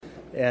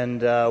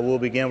and we'll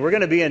begin. We're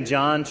going to be in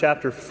John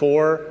chapter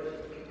 4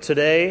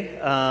 today.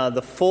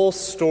 The full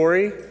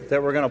story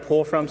that we're going to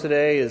pull from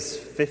today is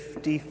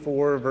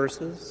 54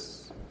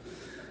 verses.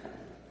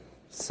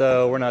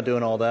 So we're not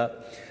doing all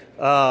that.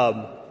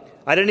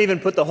 I didn't even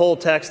put the whole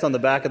text on the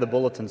back of the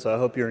bulletin, so I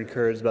hope you're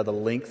encouraged by the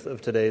length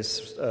of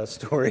today's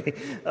story.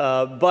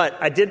 But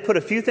I did put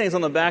a few things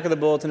on the back of the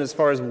bulletin as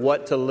far as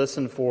what to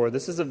listen for.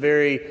 This is a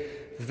very,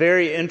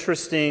 very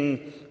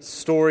interesting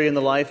story in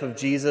the life of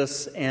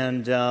Jesus,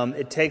 and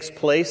it takes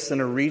place in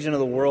a region of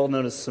the world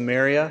known as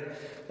Samaria,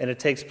 and it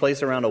takes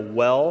place around a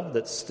well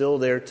that's still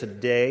there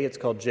today. It's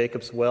called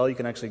Jacob's Well. You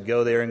can actually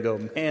go there and go,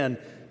 man,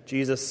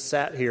 Jesus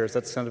sat here. So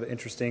that's kind of an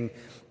interesting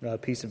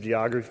piece of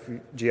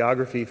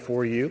geography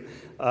for you.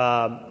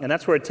 And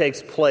that's where it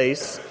takes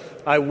place.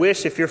 I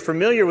wish, if you're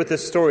familiar with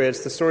this story,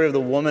 it's the story of the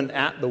woman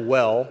at the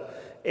well.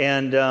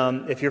 And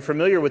if you're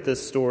familiar with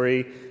this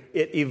story,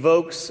 it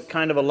evokes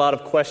kind of a lot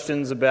of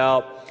questions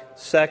about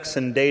sex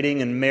and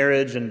dating and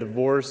marriage and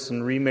divorce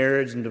and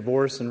remarriage and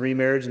divorce and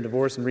remarriage and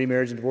divorce and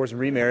remarriage and divorce and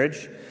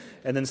remarriage,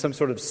 and then some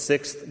sort of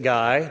sixth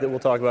guy that we'll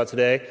talk about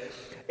today.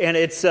 And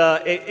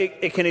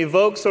it can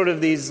evoke sort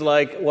of these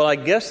like, well, I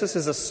guess this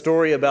is a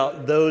story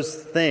about those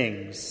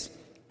things,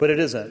 but it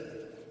isn't.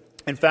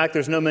 In fact,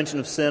 there's no mention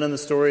of sin in the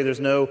story. There's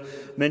no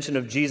mention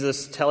of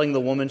Jesus telling the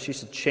woman she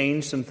should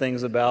change some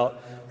things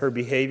about her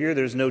behavior.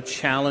 There's no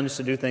challenge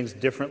to do things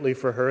differently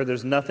for her.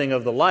 There's nothing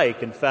of the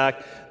like. In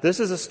fact, this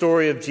is a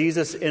story of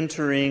Jesus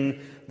entering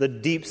the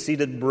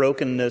deep-seated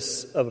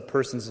brokenness of a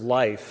person's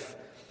life.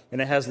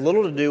 And it has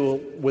little to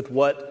do with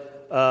what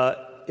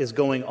is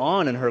going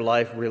on in her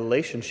life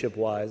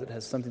relationship-wise. It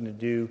has something to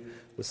do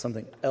with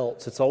something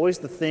else. It's always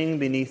the thing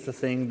beneath the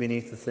thing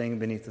beneath the thing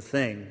beneath the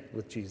thing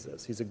with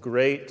Jesus. He's a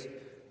great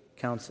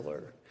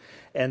counselor.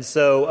 And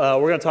so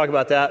we're going to talk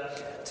about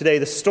that today.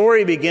 The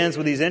story begins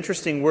with these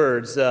interesting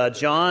words.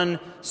 John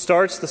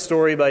starts the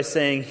story by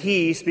saying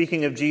he,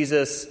 speaking of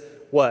Jesus,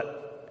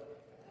 what?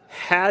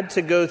 Had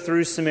to go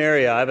through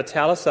Samaria. I have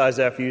italicized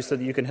that for you so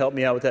that you can help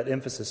me out with that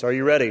emphasis. Are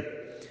you ready?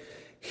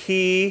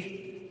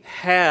 He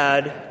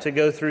had to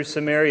go through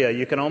Samaria.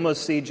 You can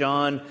almost see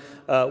John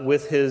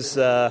with his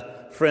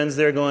friends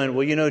there going,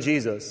 well, you know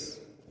Jesus.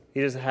 He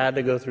just had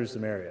to go through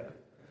Samaria.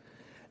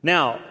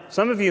 Now,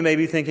 some of you may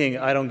be thinking,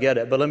 I don't get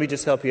it, but let me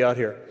just help you out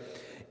here.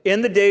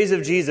 In the days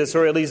of Jesus,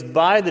 or at least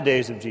by the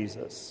days of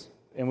Jesus,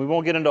 and we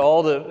won't get into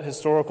all the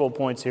historical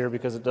points here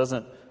because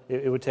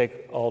it would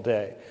take all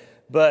day.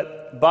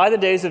 But by the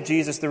days of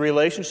Jesus, the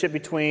relationship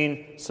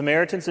between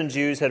Samaritans and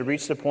Jews had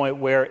reached a point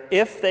where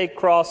if they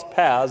crossed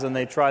paths, and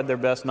they tried their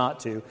best not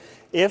to,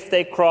 if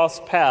they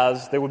crossed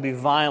paths, there would be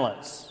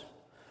violence.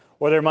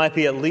 Or there might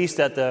be at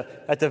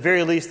the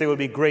very least, there would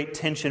be great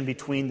tension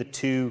between the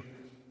two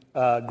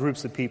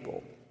groups of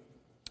people.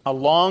 A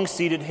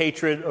long-seated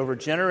hatred over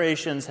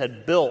generations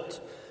had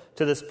built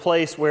to this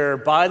place where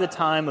by the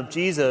time of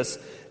Jesus,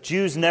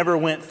 Jews never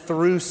went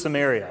through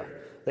Samaria.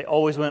 They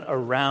always went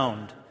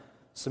around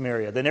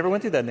Samaria. They never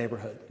went through that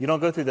neighborhood. You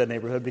don't go through that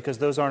neighborhood because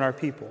those aren't our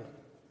people.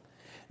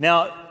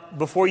 Now,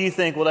 before you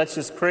think, well, that's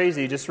just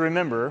crazy, just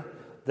remember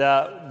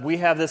that we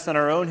have this in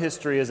our own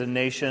history as a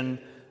nation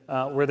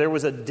where there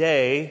was a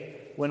day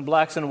when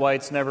blacks and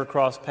whites never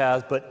crossed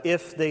paths, but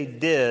if they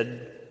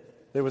did,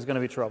 there was going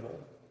to be trouble.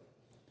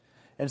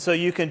 And so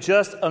you can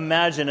just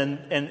imagine,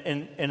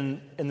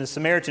 in the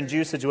Samaritan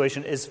Jew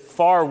situation, is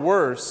far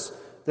worse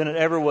than it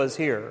ever was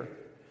here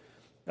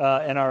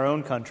in our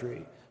own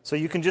country. So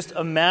you can just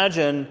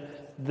imagine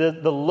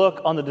the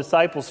look on the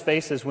disciples'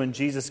 faces when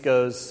Jesus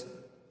goes,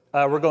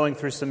 we're going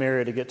through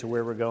Samaria to get to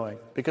where we're going.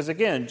 Because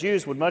again,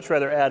 Jews would much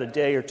rather add a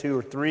day or two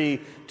or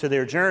three to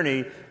their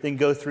journey than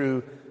go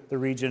through the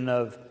region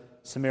of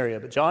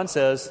Samaria. But John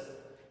says,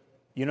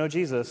 you know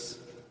Jesus,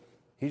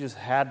 he just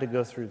had to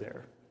go through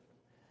there.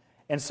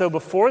 And so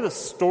before the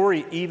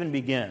story even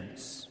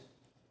begins,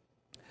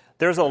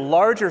 there's a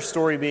larger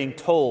story being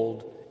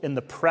told in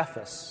the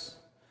preface,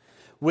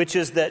 which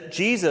is that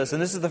Jesus, and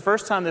this is the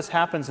first time this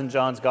happens in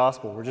John's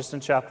Gospel, we're just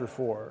in chapter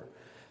 4,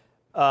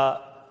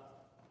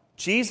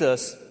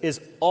 Jesus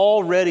is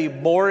already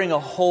boring a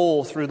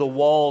hole through the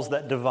walls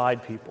that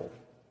divide people.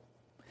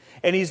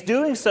 And he's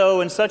doing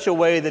so in such a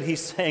way that he's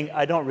saying,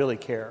 I don't really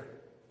care.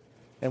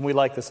 And we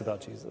like this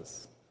about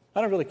Jesus.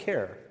 I don't really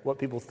care what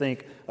people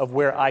think of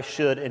where I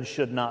should and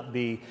should not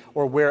be,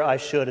 or where I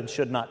should and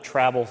should not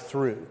travel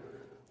through.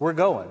 We're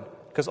going,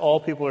 because all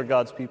people are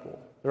God's people.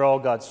 They're all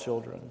God's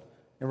children.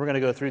 And we're going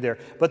to go through there.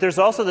 But there's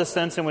also the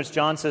sense in which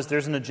John says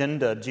there's an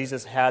agenda.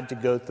 Jesus had to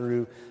go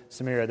through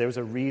Samaria. There was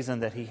a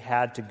reason that he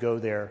had to go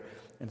there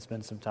and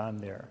spend some time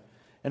there.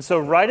 And so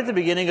right at the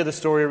beginning of the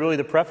story, really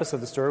the preface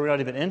of the story, we're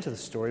not even into the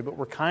story, but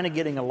we're kind of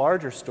getting a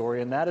larger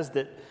story, and that is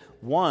that,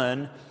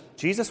 one,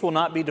 Jesus will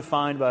not be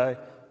defined by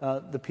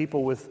the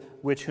people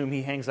with whom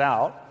he hangs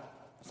out.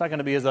 It's not going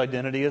to be his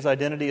identity. His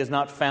identity is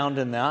not found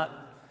in that.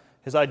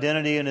 His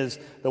identity and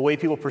the way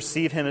people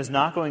perceive him is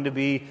not going to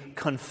be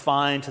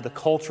confined to the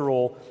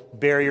cultural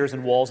barriers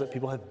and walls that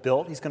people have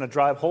built. He's going to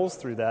drive holes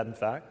through that, in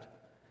fact.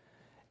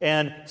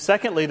 And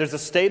secondly, there's a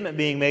statement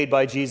being made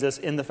by Jesus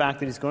in the fact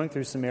that he's going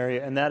through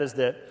Samaria, and that is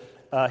that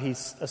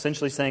he's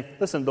essentially saying,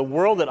 listen, the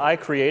world that I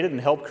created and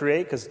helped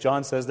create, because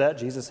John says that,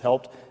 Jesus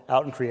helped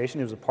out in creation,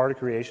 he was a part of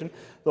creation,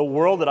 the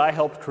world that I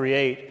helped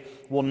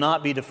create will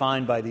not be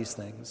defined by these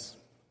things.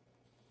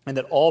 And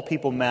that all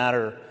people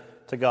matter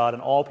to God,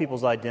 and all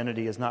people's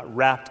identity is not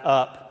wrapped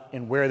up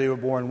in where they were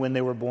born, when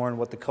they were born,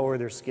 what the color of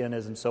their skin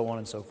is, and so on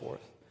and so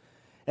forth.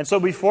 And so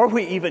before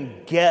we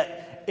even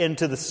get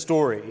into the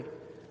story,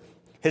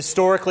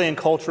 historically and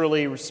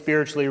culturally,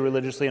 spiritually,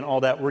 religiously, and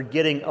all that, we're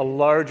getting a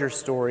larger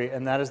story,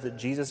 and that is that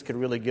Jesus could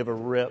really give a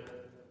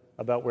rip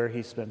about where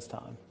he spends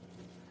time.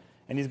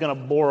 And he's going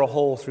to bore a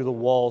hole through the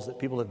walls that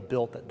people have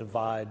built that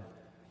divide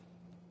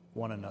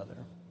one another.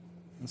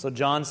 And so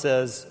John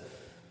says,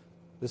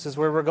 this is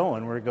where we're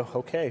going. We're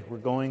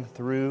going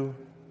through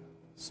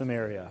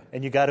Samaria.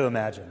 And you got to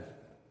imagine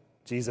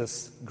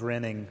Jesus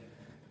grinning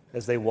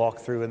as they walk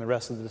through, and the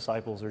rest of the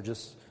disciples are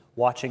just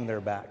watching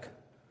their back.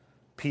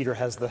 Peter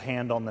has the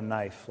hand on the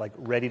knife, like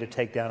ready to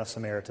take down a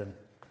Samaritan.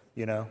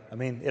 I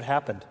mean, it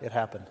happened.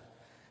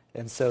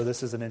 And so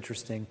this is an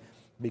interesting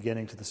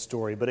beginning to the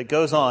story. But it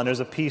goes on. There's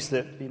a piece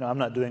that, I'm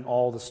not doing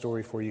all the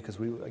story for you because,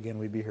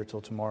 we'd be here till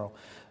tomorrow.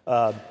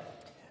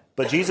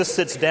 But Jesus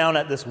sits down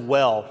at this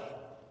well,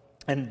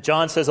 and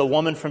John says a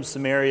woman from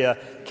Samaria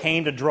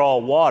came to draw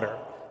water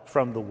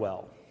from the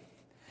well.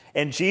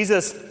 And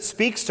Jesus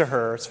speaks to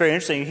her. It's very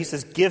interesting. He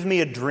says, give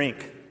me a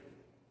drink.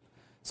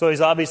 So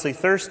he's obviously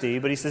thirsty,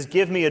 but he says,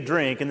 give me a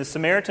drink. And the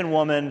Samaritan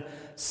woman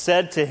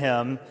said to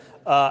him,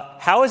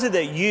 how is it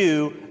that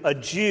you, a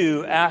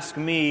Jew, ask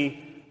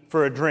me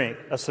for a drink,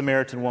 a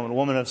Samaritan woman, a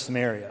woman of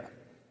Samaria?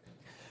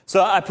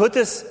 So I put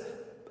this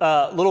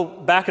little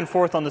back and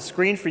forth on the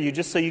screen for you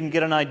just so you can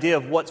get an idea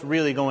of what's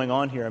really going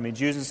on here. I mean,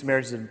 Jews and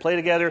Samaritans didn't play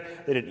together,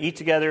 they didn't eat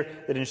together,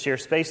 they didn't share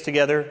space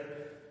together,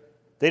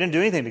 they didn't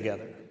do anything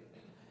together.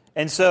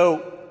 And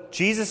so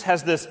Jesus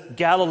has this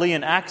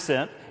Galilean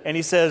accent, and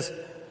he says,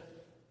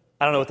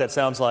 I don't know what that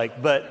sounds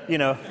like, but,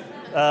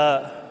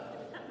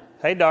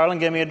 hey, darling,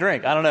 give me a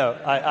drink. I don't know.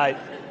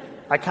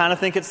 I kind of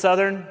think it's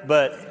Southern,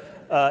 but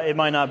it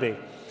might not be.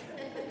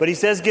 But he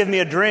says, give me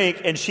a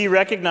drink, and she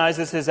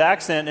recognizes his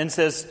accent and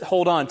says,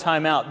 hold on,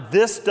 time out.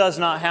 This does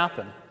not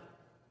happen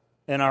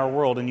in our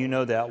world, and you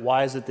know that.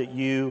 Why is it that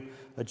you,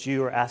 a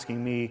Jew, are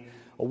asking me,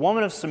 a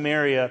woman of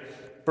Samaria,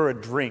 for a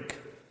drink?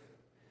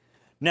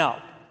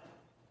 Now,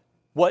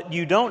 what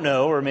you don't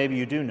know, or maybe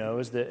you do know,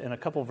 is that in a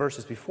couple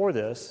verses before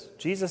this,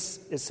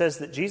 it says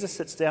that Jesus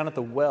sits down at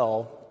the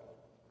well,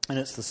 and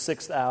it's the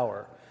 6th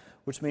hour,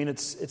 which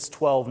means it's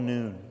 12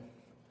 noon.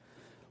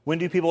 When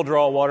do people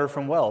draw water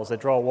from wells? They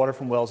draw water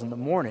from wells in the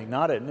morning,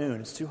 not at noon.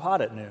 It's too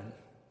hot at noon.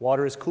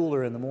 Water is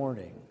cooler in the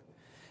morning.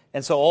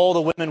 And so all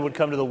the women would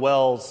come to the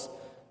wells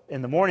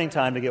in the morning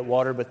time to get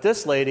water, but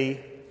this lady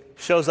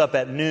shows up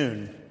at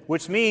noon,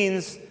 which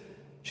means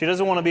she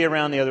doesn't want to be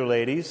around the other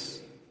ladies.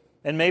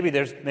 And maybe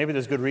there's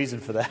good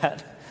reason for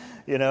that,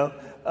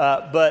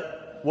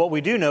 But what we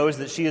do know is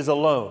that she is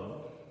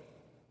alone,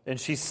 and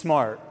she's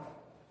smart.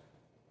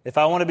 If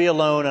I want to be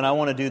alone and I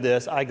want to do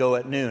this, I go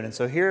at noon. And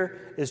so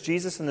here is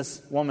Jesus and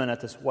this woman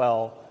at this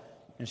well,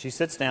 and she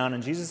sits down,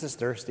 and Jesus is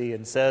thirsty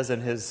and says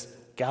in his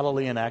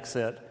Galilean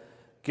accent,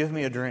 give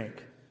me a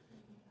drink.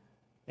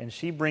 And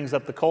she brings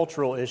up the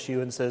cultural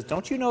issue and says,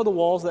 don't you know the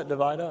walls that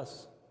divide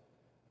us?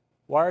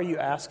 Why are you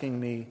asking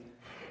me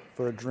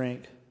for a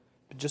drink?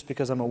 Just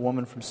because I'm a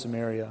woman from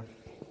Samaria.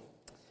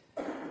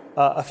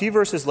 A few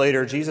verses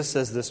later, Jesus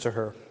says this to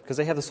her, because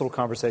they have this little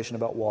conversation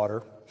about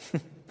water.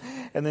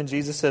 And then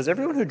Jesus says,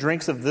 everyone who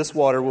drinks of this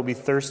water will be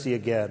thirsty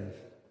again.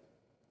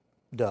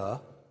 Duh.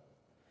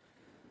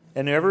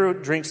 And whoever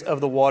drinks of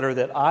the water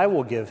that I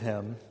will give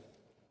him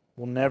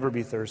will never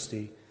be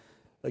thirsty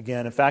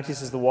again. In fact, he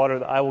says the water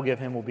that I will give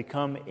him will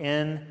become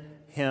in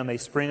him a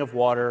spring of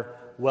water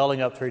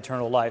welling up for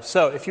eternal life.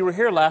 So if you were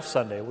here last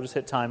Sunday, we'll just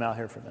hit time out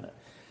here for a minute.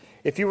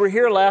 If you were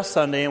here last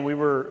Sunday and we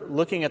were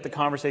looking at the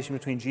conversation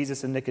between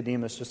Jesus and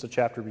Nicodemus just a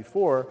chapter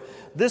before,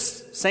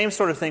 this same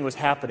sort of thing was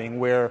happening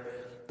where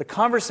the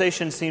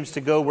conversation seems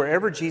to go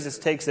wherever Jesus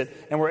takes it,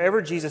 and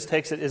wherever Jesus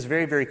takes it is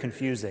very, very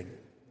confusing.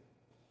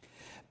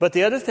 But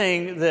the other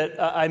thing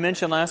that I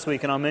mentioned last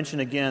week, and I'll mention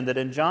again, that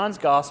in John's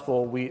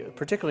Gospel,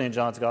 particularly in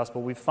John's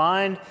Gospel, we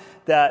find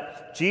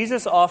that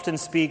Jesus often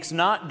speaks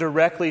not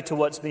directly to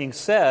what's being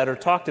said or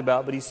talked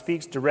about, but he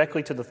speaks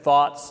directly to the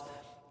thoughts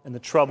and the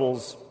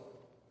troubles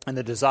and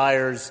the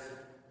desires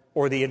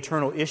or the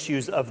internal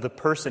issues of the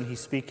person he's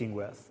speaking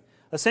with.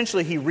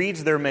 Essentially, he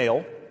reads their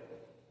mail,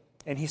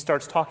 and he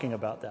starts talking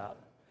about that.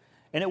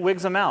 And it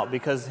wigs them out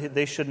because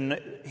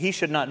he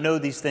should not know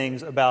these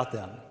things about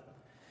them.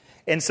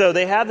 And so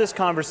they have this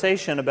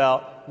conversation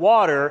about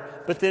water,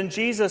 but then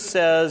Jesus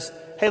says,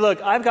 hey,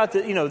 look, I've got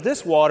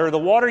this water, the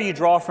water you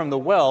draw from the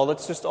well,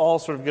 let's just all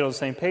sort of get on the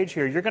same page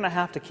here. You're going to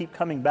have to keep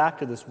coming back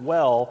to this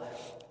well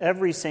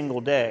every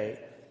single day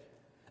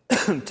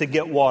to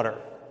get water.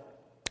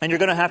 And you're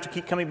going to have to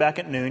keep coming back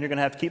at noon. You're going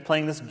to have to keep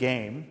playing this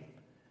game.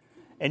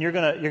 And you're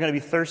going to be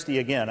thirsty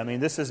again. I mean,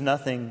 this is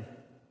nothing.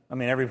 I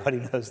mean, everybody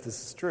knows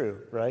this is true,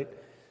 right?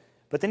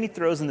 But then he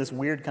throws in this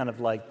weird kind of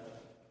like,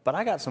 but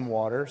I got some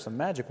water, some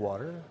magic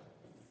water,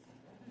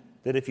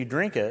 that if you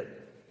drink it,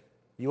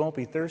 you won't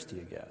be thirsty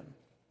again.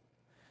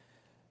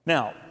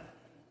 Now,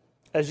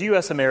 as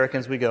U.S.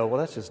 Americans, we go, well,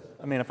 that's just,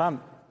 if I'm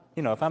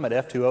at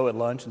F2O at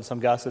lunch and some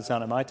guy sits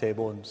down at my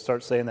table and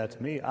starts saying that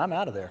to me, I'm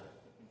out of there.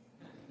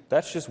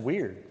 That's just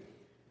weird.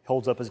 He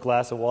holds up his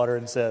glass of water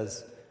and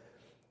says,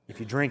 if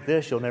you drink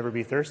this, you'll never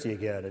be thirsty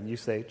again. And you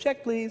say,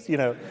 check, please,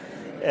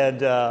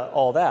 and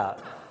all that.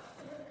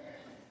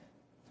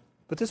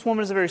 But this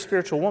woman is a very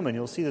spiritual woman.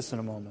 You'll see this in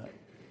a moment.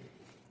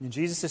 And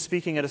Jesus is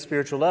speaking at a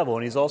spiritual level,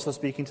 and he's also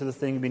speaking to the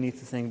thing beneath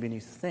the thing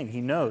beneath the thing.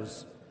 He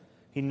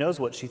knows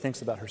what she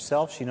thinks about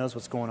herself. He knows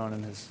what's going on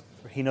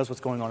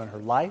in her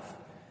life.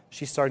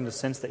 She's starting to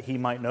sense that he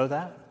might know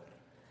that.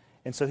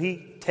 And so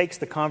he takes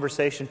the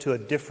conversation to a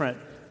different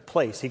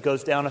place. He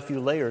goes down a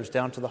few layers,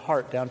 down to the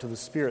heart, down to the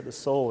spirit, the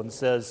soul, and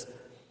says,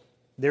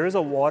 there is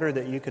a water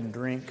that you can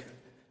drink,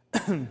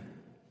 and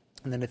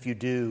then if you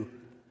do,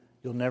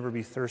 you'll never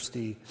be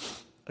thirsty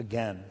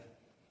again.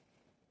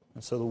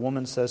 And so the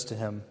woman says to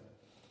him,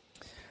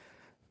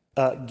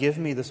 give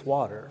me this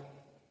water,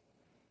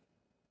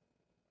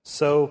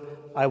 so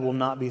I will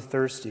not be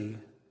thirsty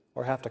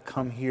or have to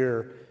come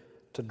here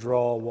to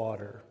draw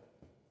water.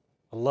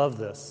 I love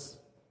this.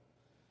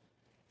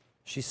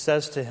 She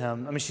says to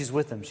him, she's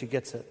with him, she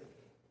gets it.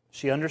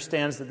 She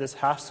understands that this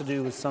has to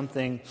do with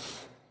something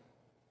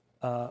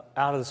out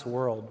of this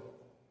world,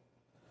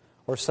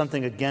 or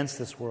something against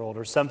this world,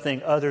 or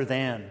something other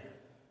than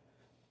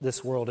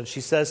this world. And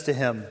she says to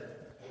him,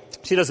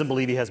 she doesn't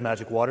believe he has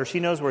magic water. She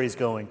knows where he's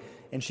going.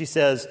 And she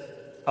says,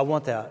 I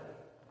want that.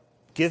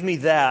 Give me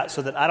that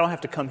so that I don't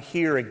have to come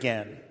here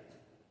again.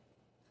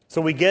 So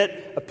we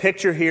get a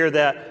picture here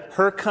that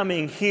her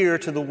coming here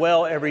to the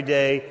well every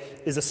day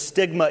is a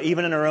stigma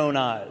even in her own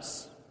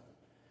eyes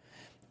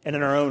and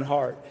in her own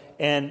heart.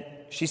 And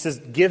she says,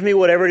 give me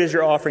whatever it is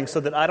you're offering so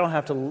that I don't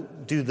have to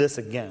do this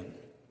again.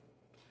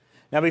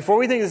 Now, before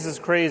we think this is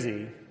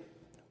crazy,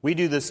 we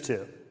do this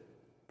too,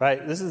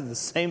 right? This is the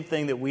same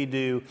thing that we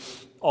do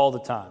all the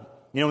time.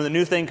 When the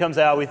new thing comes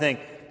out, we think,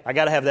 I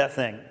got to have that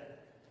thing.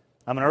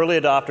 I'm an early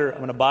adopter. I'm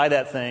going to buy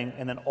that thing,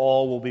 and then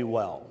all will be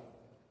well.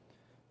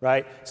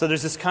 Right? So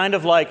there's this kind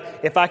of like,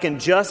 if I can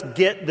just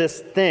get this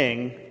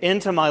thing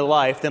into my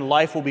life, then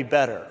life will be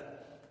better.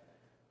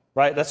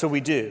 Right? That's what we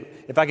do.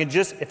 If I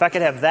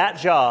could have that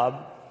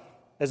job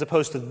as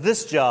opposed to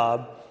this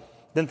job,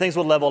 then things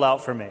will level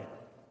out for me.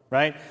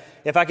 Right?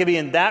 If I could be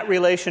in that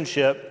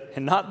relationship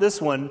and not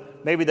this one,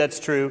 maybe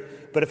that's true,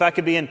 but if I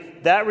could be in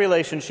that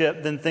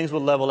relationship, then things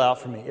will level out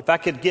for me. If I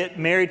could get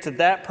married to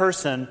that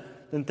person,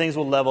 then things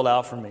will level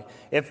out for me.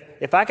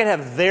 If I could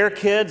have their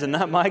kids and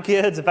not my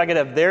kids, if I could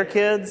have their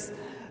kids,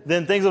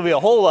 then things will be a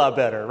whole lot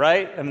better,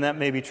 right? That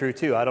may be true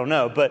too, I don't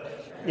know. But,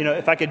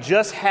 if I could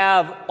just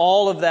have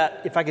all of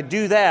that, if I could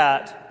do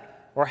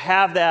that, or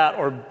have that,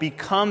 or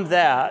become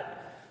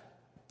that,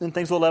 then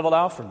things will level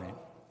out for me.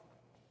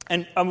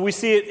 And we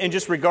see it in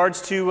just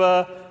regards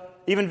to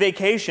even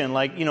vacation,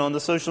 like, on the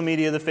social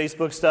media, the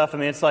Facebook stuff.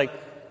 It's like,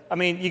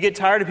 you get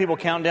tired of people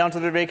counting down to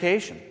their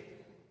vacation.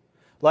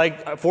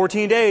 Like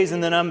 14 days,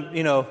 and then I'm,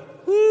 you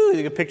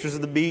get pictures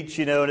of the beach,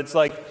 and it's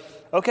like,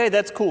 okay,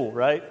 that's cool,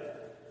 right?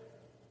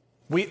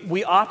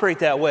 We operate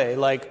that way.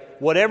 Like,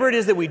 whatever it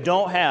is that we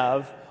don't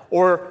have,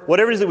 or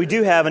whatever it is that we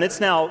do have, and it's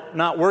now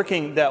not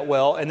working that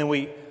well, and then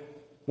we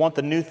want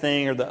the new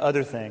thing or the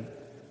other thing.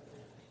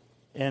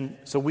 And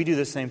so we do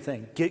the same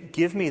thing.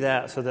 Give me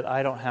that so that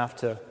I don't have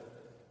to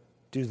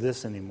do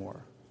this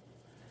anymore.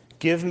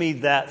 Give me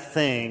that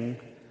thing,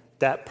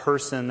 that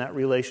person, that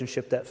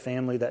relationship, that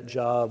family, that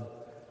job,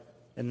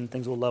 and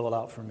things will level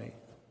out for me.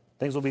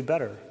 Things will be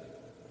better.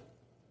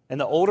 And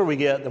the older we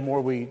get, the more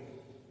we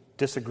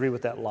disagree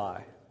with that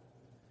lie.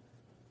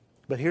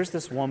 But here's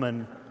this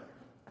woman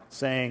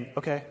saying,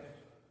 okay,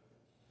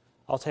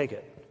 I'll take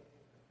it.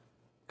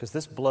 Because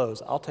this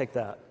blows. I'll take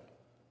that.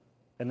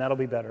 And that'll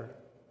be better.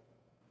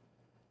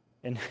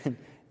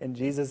 And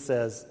Jesus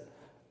says,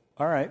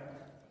 all right,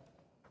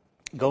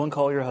 go and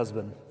call your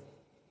husband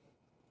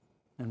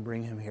and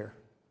bring him here.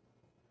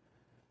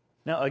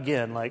 Now,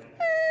 again, like,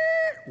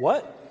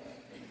 what?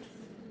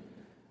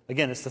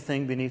 Again, it's the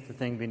thing beneath the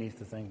thing beneath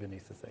the thing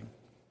beneath the thing.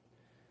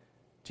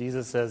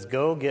 Jesus says,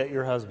 go get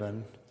your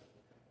husband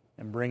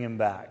and bring him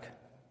back.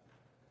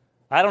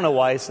 I don't know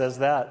why he says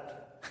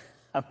that.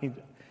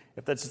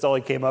 If that's just all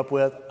he came up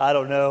with, I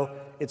don't know.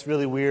 It's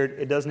really weird.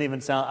 It doesn't even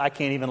sound, I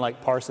can't even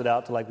parse it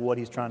out to what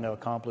he's trying to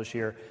accomplish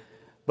here.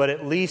 But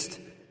at least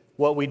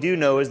what we do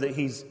know is that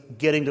he's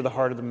getting to the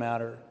heart of the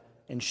matter.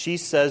 And she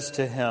says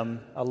to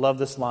him, I love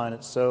this line,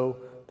 it's so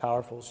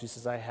powerful. She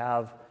says, I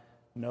have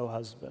no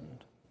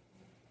husband.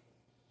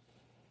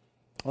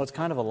 Well, it's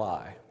kind of a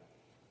lie.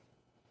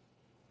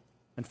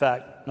 In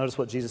fact, notice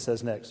what Jesus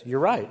says next. You're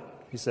right,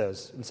 he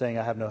says, in saying,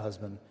 I have no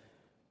husband,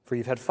 for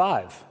you've had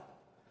 5.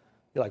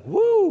 You're like,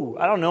 woo,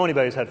 I don't know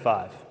anybody who's had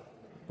 5.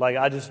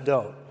 I just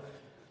don't.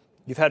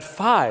 You've had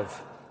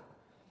 5.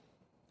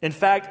 In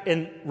fact,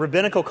 in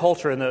rabbinical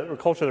culture, in the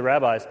culture of the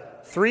rabbis,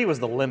 3 was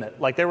the limit.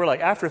 They were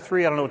like, after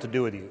 3, I don't know what to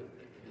do with you.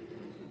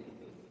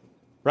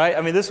 Right?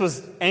 I mean, this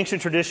was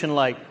ancient tradition,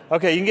 like,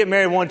 okay, you can get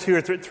married 1, 2,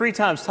 or 3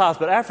 times tops,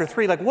 but after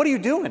 3, like, what are you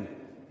doing?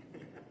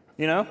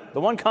 You know, the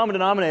one common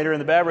denominator in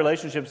the bad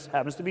relationships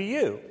happens to be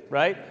you,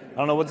 right? I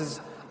don't know what this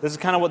is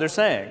kind of what they're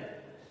saying.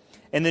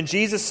 And then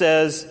Jesus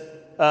says,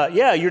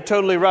 yeah, you're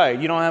totally right.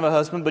 You don't have a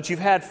husband, but you've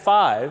had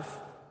 5.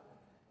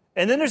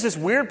 And then there's this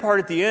weird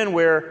part at the end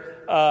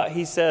where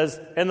he says,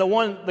 and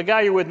the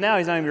guy you're with now,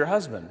 he's not even your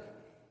husband.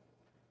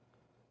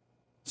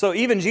 So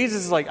even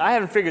Jesus is like, I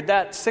haven't figured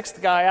that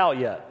 6th guy out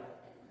yet.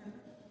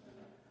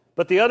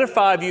 But the other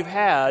 5 you've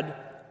had,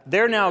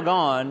 they're now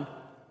gone,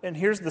 and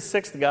here's the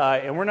 6th guy,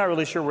 and we're not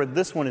really sure where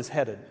this one is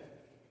headed.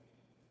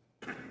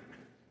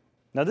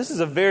 Now, this is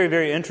a very,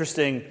 very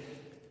interesting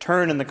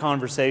turn in the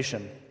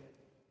conversation.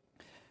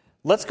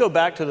 Let's go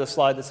back to the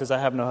slide that says, I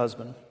have no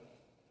husband.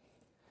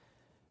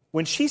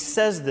 When she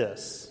says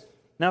this,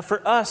 now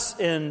for us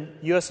in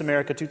U.S.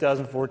 America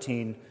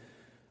 2014,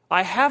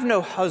 I have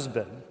no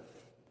husband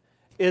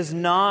is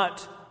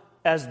not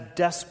as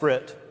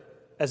desperate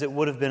as it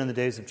would have been in the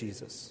days of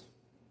Jesus.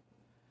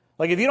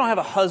 Like if you don't have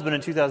a husband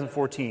in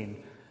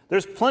 2014,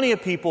 there's plenty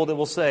of people that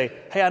will say,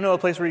 hey, I know a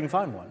place where you can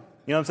find one.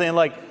 You know what I'm saying?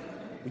 Like,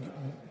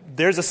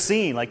 there's a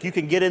scene. Like, you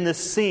can get in this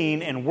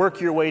scene and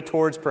work your way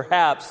towards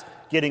perhaps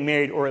getting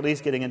married or at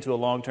least getting into a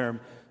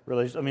long-term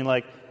relationship. I mean,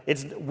 like,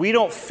 we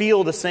don't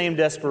feel the same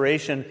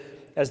desperation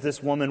as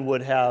this woman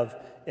would have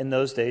in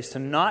those days. To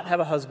not have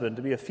a husband,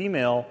 to be a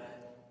female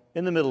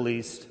in the Middle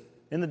East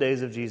in the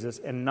days of Jesus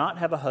and not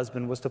have a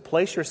husband was to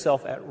place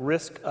yourself at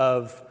risk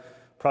of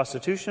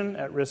prostitution,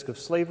 at risk of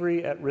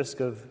slavery, at risk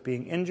of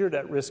being injured,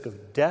 at risk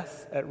of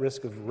death, at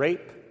risk of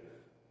rape,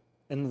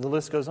 and the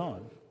list goes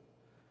on.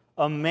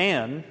 A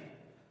man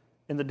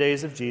in the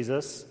days of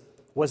Jesus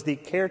was the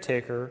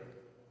caretaker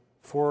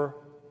for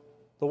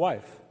the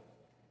wife.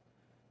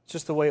 It's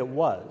just the way it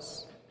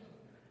was.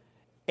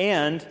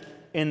 And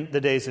in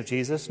the days of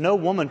Jesus, no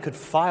woman could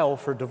file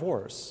for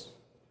divorce.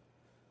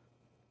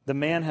 The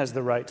man has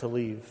the right to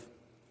leave,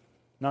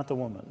 not the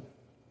woman.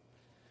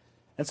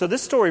 And so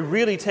this story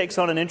really takes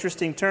on an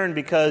interesting turn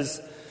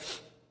because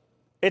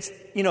it's,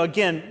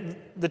 again,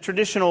 the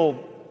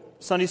traditional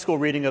Sunday school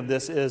reading of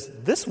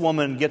this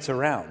woman gets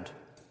around.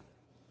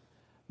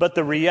 But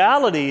the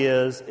reality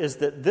is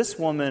that this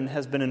woman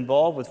has been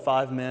involved with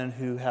 5 men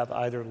who have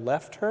either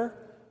left her,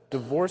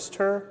 divorced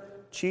her,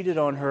 cheated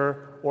on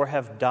her, or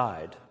have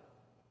died.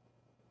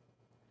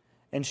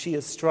 And she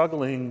is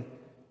struggling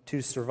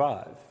to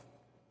survive.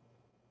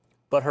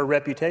 But her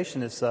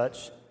reputation is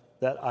such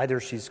that either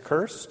she's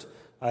cursed,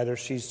 either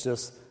she's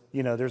just,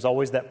 there's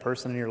always that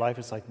person in your life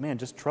that's like, man,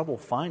 just trouble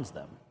finds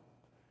them.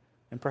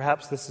 And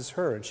perhaps this is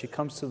her, and she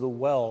comes to the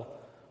well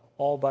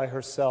all by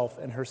herself,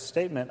 and her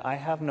statement, I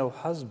have no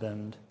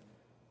husband,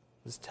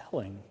 is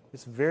telling.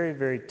 It's very,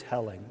 very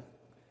telling.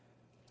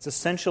 It's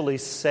essentially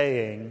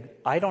saying,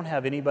 I don't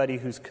have anybody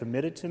who's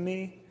committed to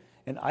me,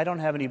 and I don't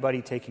have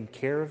anybody taking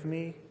care of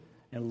me,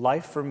 and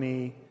life for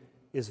me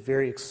is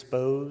very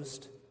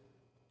exposed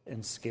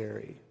and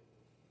scary.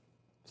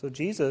 So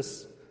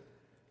Jesus,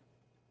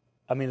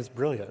 it's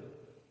brilliant.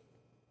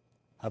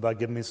 How about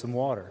giving me some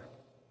water?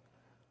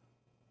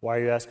 Why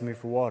are you asking me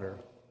for water?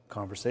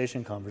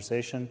 Conversation.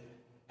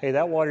 Hey,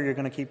 that water, you're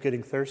going to keep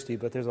getting thirsty,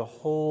 but there's a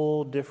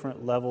whole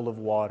different level of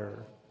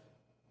water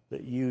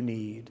that you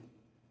need.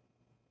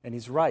 And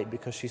he's right,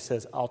 because she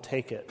says, I'll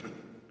take it,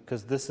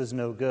 because this is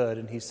no good.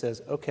 And he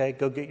says, okay,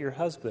 go get your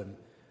husband.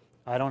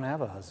 I don't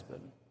have a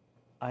husband.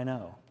 I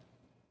know.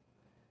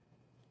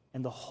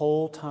 And the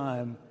whole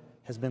time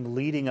has been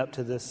leading up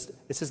to this.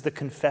 This is the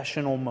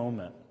confessional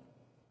moment.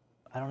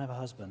 I don't have a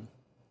husband.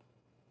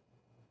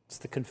 It's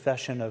the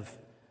confession of,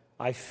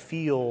 I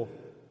feel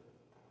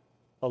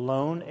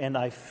alone, and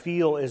I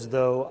feel as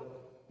though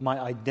my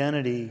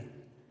identity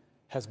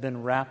has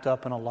been wrapped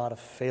up in a lot of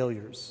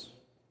failures.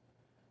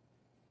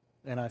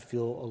 And I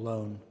feel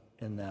alone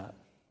in that.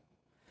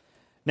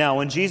 Now,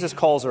 when Jesus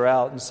calls her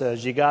out and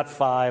says, you got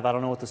 5, I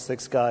don't know what the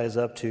 6th guy is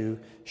up to,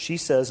 she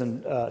says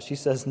in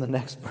the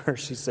next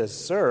verse, she says,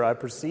 Sir, I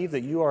perceive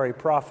that you are a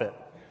prophet.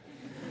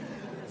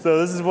 So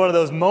this is one of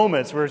those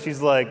moments where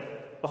she's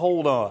like,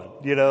 hold on,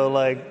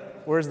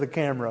 where's the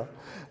camera?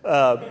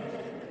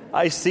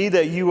 I see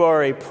that you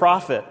are a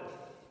prophet.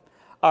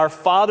 Our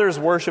fathers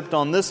worshipped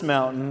on this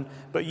mountain,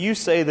 but you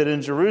say that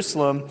in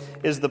Jerusalem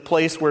is the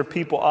place where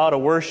people ought to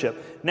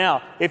worship.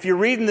 Now, if you're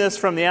reading this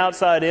from the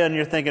outside in,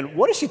 you're thinking,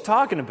 what is she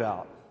talking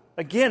about?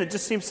 Again, it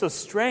just seems so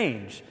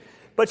strange.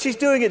 But she's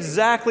doing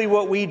exactly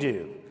what we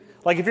do.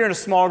 Like if you're in a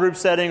small group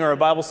setting or a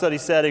Bible study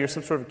setting or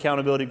some sort of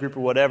accountability group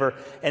or whatever,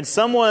 and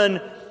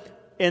someone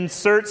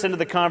inserts into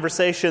the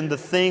conversation the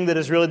thing that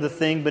is really the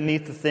thing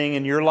beneath the thing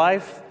in your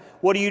life,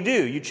 what do?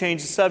 You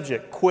change the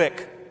subject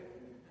quick.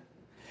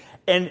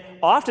 And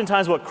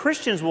oftentimes what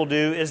Christians will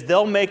do is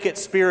they'll make it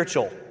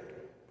spiritual.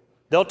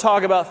 They'll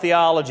talk about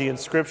theology and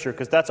Scripture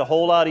because that's a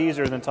whole lot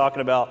easier than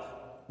talking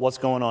about what's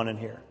going on in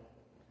here.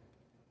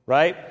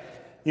 Right?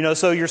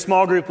 So your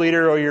small group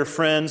leader or your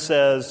friend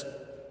says,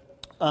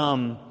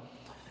 so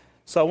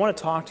I want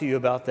to talk to you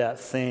about that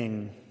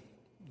thing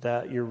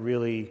that you're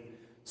really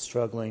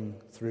struggling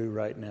through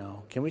right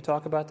now? Can we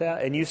talk about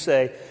that? And you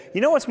say,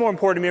 you know what's more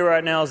important to me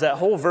right now is that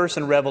whole verse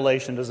in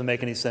Revelation doesn't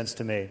make any sense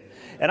to me.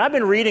 And I've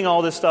been reading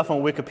all this stuff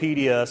on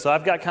Wikipedia, so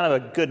I've got kind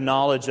of a good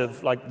knowledge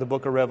of like the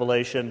book of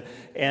Revelation.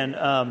 And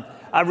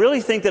I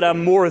really think that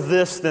I'm more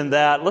this than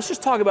that. Let's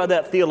just talk about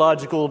that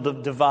theological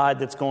divide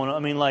that's going on. I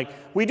mean, like,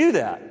 we do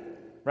that,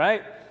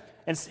 right?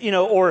 And, you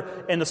know, or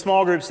in the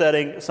small group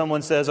setting,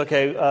 someone says,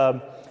 okay,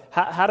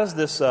 how does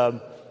this, I'm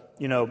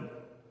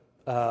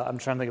trying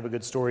to think of a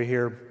good story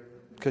here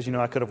because,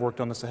 I could have worked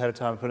on this ahead of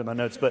time and put it in my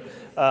notes, but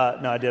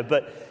no, I did.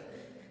 But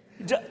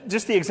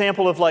just the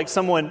example of like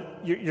someone,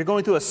 you're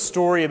going through a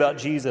story about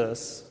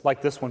Jesus,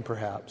 like this one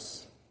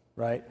perhaps,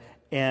 right?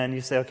 And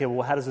you say, okay,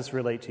 well, how does this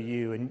relate to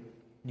you? And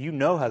you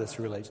know how this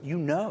relates.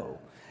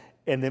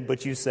 And then,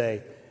 but you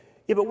say,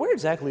 yeah, but where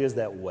exactly is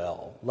that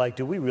well? Like,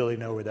 do we really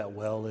know where that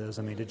well is?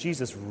 I mean, did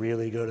Jesus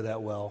really go to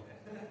that well?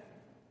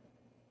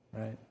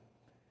 Right?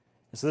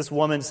 And so this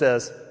woman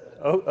says,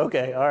 oh,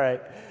 okay, all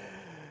right.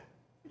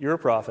 You're a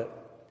prophet.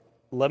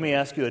 Let me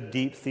ask you a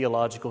deep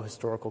theological,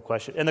 historical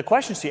question. And the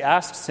question she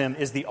asks him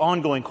is the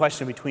ongoing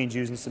question between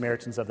Jews and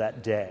Samaritans of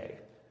that day.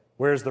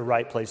 Where's the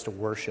right place to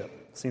worship?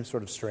 Seems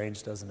sort of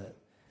strange, doesn't it?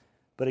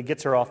 But it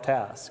gets her off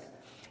task.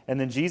 And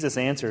then Jesus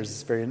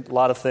answers a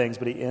lot of things,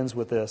 but he ends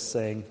with this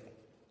saying,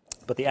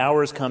 but the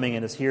hour is coming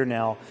and is here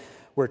now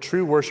where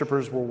true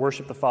worshipers will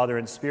worship the Father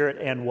in spirit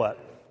and what?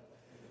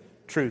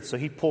 Truth. So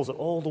he pulls it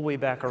all the way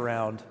back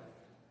around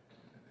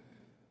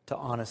to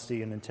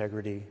honesty and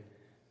integrity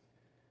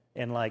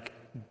and like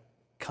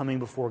coming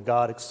before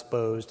God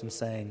exposed and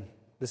saying,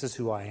 this is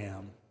who I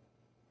am.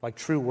 Like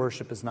true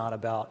worship is not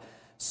about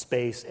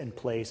space and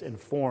place and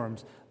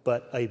forms,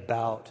 but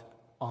about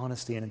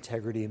honesty and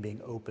integrity and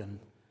being open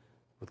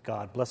with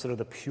God. Blessed are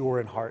the pure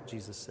in heart,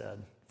 Jesus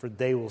said, for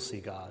they will see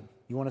God.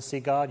 You want to see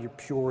God? You're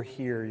pure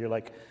here. You're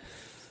like,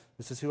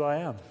 this is who I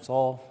am. It's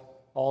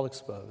all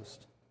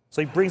exposed.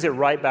 So he brings it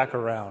right back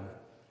around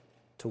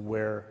to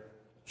where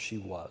she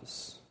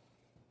was.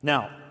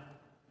 Now,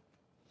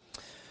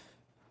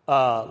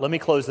 let me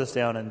close this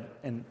down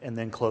and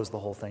then close the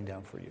whole thing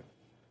down for you.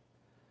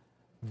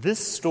 This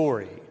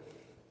story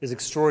is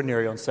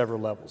extraordinary on several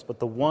levels, but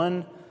the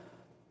one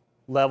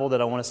level that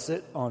I want to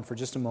sit on for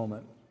just a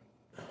moment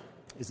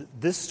is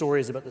that this story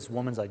is about this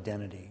woman's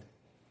identity.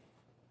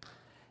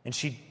 And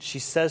she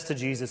says to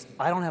Jesus,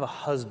 I don't have a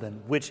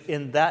husband, which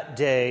in that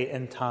day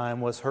and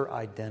time was her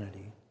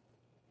identity.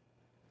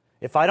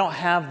 If I don't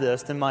have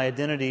this, then my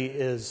identity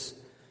is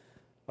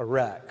a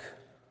wreck.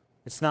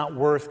 It's not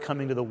worth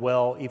coming to the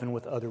well even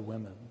with other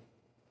women.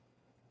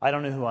 I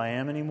don't know who I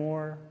am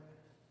anymore,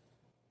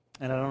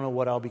 and I don't know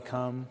what I'll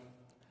become.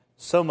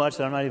 So much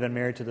that I'm not even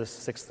married to this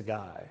sixth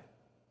guy.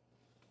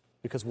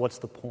 Because what's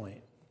the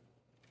point?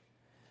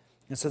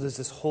 And so there's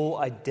this whole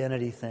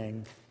identity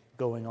thing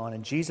going on.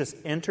 And Jesus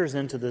enters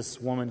into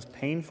this woman's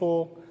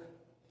painful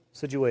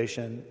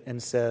situation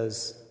and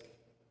says,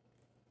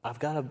 I've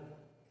got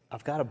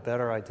a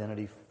better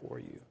identity for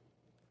you.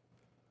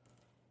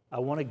 I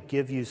want to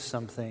give you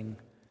something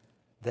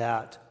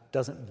that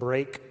doesn't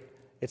break.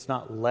 It's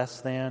not less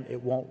than.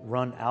 It won't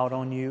run out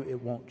on you.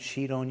 It won't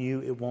cheat on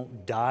you. It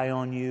won't die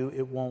on you.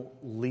 It won't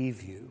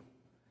leave you.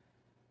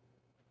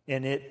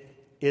 And it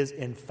is,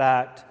 in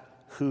fact,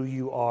 who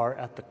you are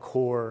at the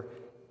core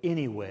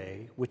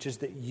anyway, which is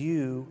that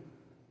you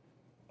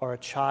are a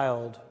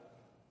child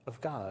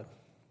of God.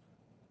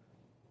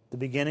 The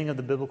beginning of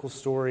the biblical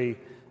story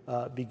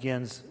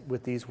begins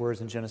with these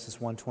words in Genesis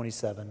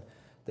 1:27,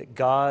 that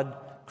God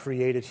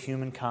created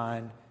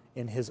humankind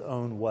in his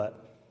own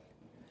what?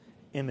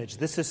 Image.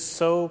 This is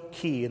so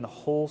key in the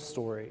whole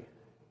story,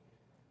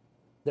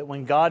 that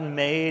when God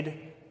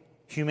made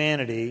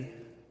humanity,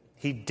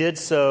 he did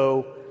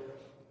so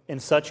in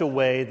such a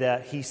way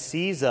that he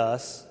sees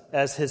us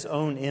as his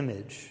own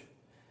image.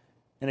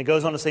 And it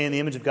goes on to say, in the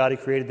image of God, he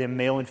created them,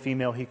 male and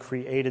female, he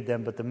created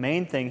them. But the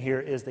main thing here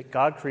is that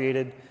God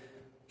created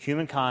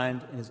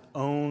humankind in his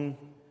own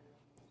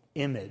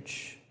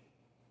image.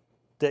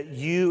 That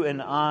you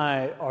and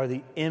I are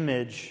the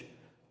image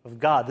of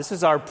God. This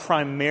is our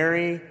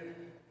primary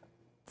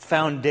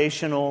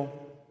foundational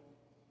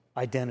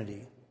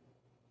identity.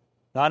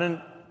 Not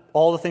in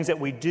all the things that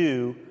we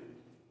do,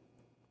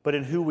 but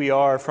in who we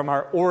are from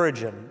our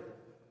origin,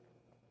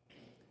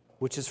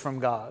 which is from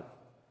God.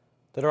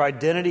 That our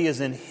identity is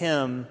in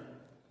him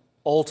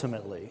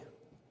ultimately.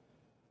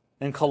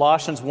 In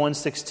Colossians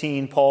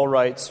 1:16, Paul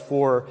writes,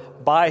 for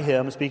by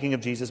him, speaking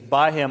of Jesus,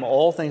 by him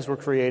all things were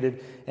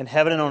created in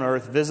heaven and on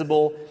earth,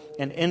 visible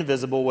and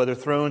invisible, whether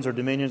thrones or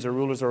dominions or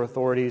rulers or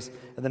authorities.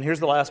 And then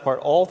here's the last part.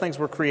 All things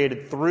were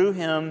created through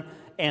him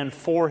and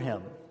for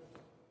him.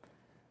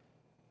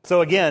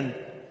 So again,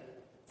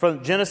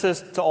 from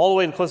Genesis to all the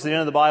way close to the end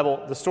of the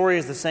Bible, the story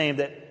is the same,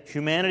 that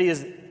humanity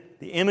is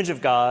the image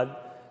of God.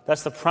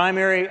 That's the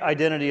primary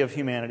identity of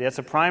humanity. That's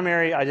the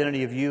primary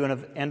identity of you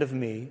and of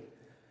me,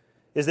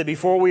 is that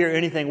before we are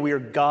anything, we are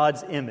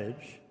God's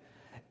image,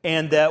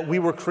 and that we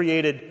were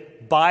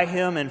created by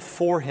him and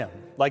for him.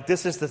 Like,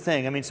 this is the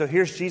thing. I mean, so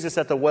here's Jesus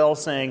at the well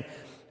saying,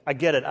 I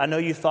get it. I know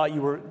you thought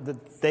you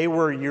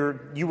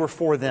were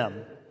for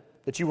them,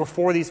 that you were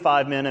for these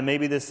 5 men and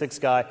maybe this 6th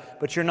guy,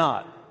 but you're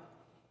not.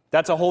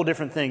 That's a whole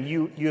different thing.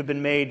 You have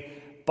been made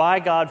by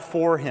God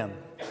for Him.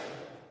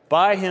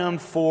 By Him,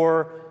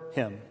 for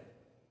Him.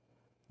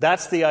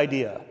 That's the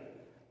idea,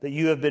 that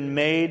you have been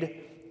made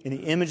in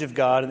the image of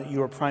God and that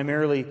you are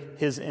primarily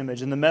His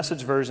image. In the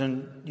Message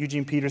version,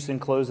 Eugene Peterson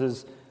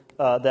closes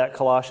that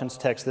Colossians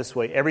text this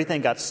way: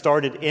 everything got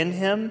started in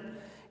Him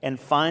and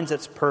finds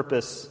its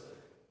purpose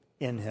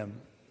in Him.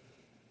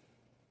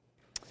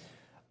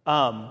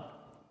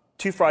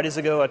 2 Fridays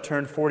ago, I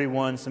turned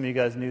 41. Some of you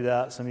guys knew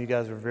that. Some of you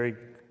guys were very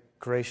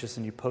gracious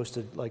and you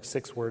posted like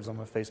 6 words on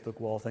my Facebook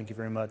wall. Thank you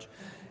very much.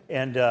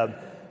 And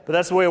but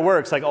that's the way it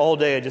works. Like all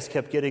day, I just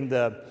kept getting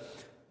the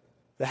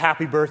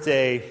happy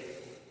birthday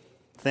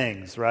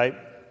things, right?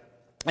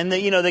 And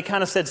they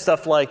kind of said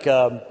stuff like,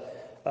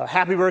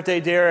 "Happy birthday,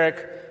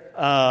 Derek!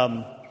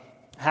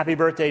 Happy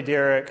birthday,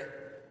 Derek!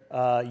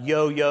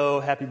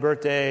 Yo, happy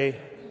birthday!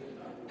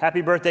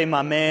 Happy birthday,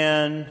 my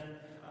man!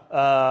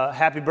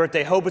 Happy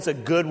birthday! Hope it's a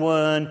good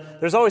one."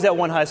 There's always that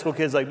one high school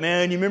kid's like,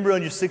 "Man, you remember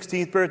on your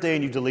 16th birthday?"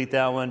 And you delete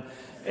that one,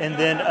 and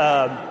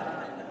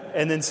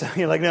then so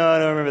you're like, "No, I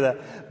don't remember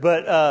that."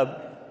 But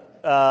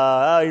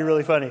oh, you're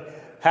really funny.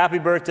 Happy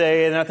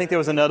birthday, and I think there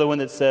was another one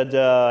that said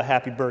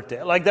happy birthday.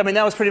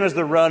 That was pretty much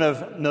the run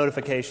of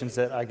notifications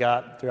that I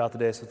got throughout the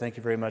day, so thank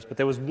you very much. But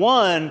there was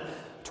one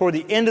toward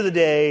the end of the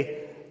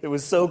day that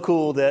was so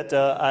cool that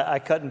I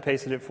cut and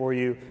pasted it for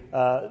you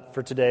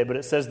for today. But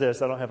it says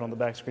this, I don't have it on the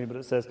back screen, but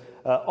it says,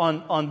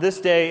 on this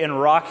day in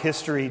rock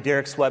history,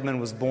 Derek Sweatman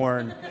was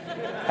born.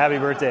 Happy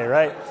birthday,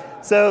 right?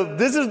 So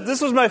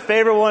this was my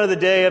favorite one of the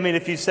day. I mean,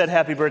 if you said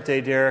happy birthday,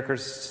 Derek, or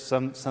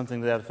something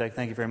to that effect,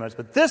 thank you very much.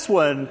 But this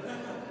one,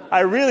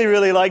 I really,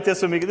 really like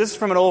this one because this is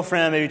from an old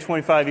friend, maybe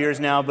 25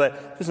 years now,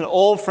 but this is an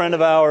old friend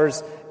of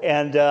ours,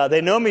 and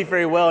they know me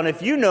very well. And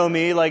if you know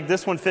me, like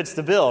this one fits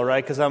the bill,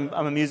 right? Because I'm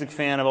a music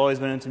fan. I've always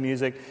been into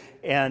music,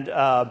 and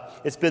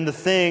it's been the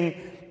thing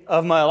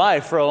of my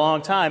life for a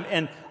long time.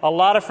 And a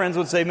lot of friends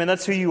would say, "Man,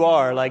 that's who you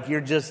are. Like you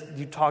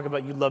talk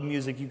about you love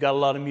music, you got a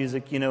lot of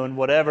music, and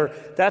whatever.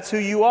 That's who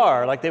you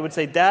are." Like they would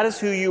say, "That is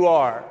who you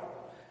are,"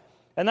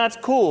 and that's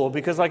cool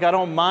because I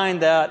don't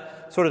mind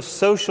that sort of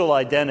social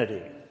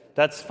identity.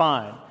 That's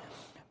fine.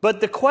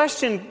 But the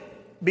question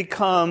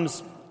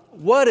becomes,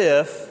 what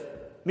if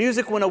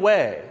music went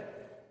away?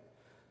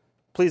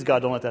 Please,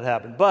 God, don't let that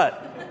happen. But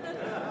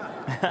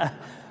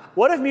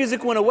what if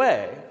music went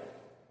away?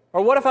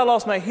 Or what if I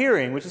lost my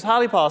hearing, which is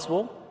highly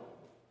possible?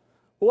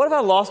 But what if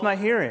I lost my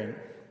hearing?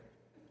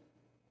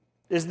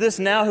 Is this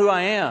now who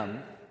I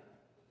am?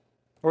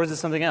 Or is it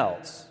something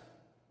else?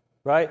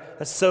 Right?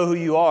 That's so who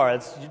you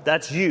are.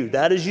 That's you.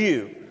 That is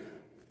you.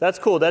 That's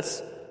cool.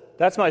 That's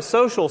my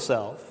social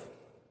self.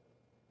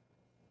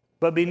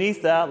 But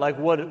beneath that,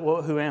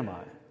 who am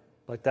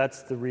I?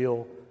 That's the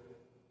real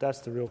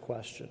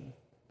question.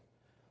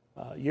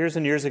 Years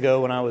and years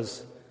ago, when I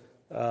was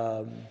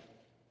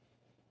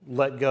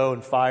let go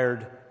and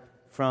fired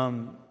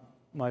from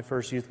my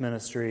first youth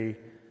ministry,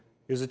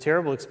 it was a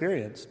terrible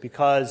experience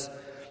because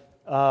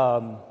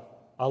I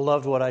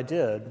loved what I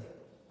did,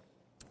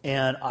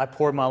 and I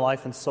poured my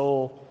life and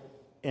soul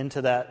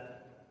into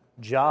that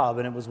job,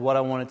 and it was what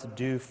I wanted to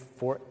do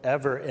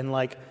forever. And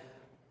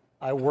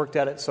I worked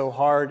at it so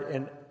hard,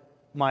 and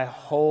my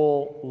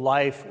whole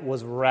life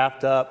was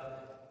wrapped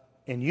up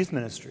in youth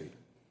ministry.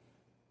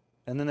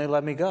 And then they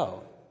let me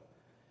go.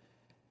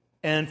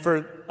 And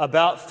for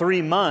about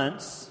 3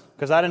 months,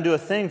 because I didn't do a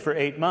thing for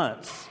 8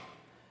 months,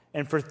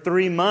 and for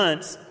 3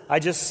 months, I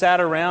just sat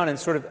around and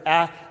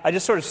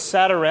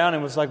sat around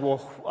and was like, well,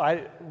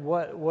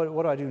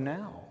 what do I do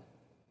now?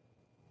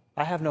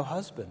 I have no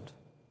husband,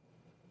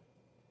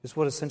 is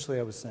what essentially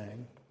I was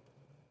saying.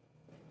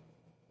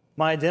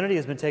 My identity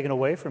has been taken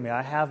away from me.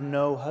 I have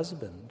no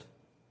husband,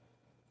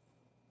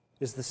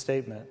 is the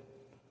statement.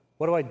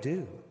 What do I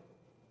do?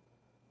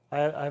 I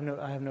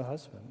have no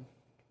husband.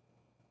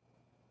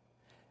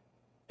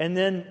 And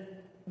then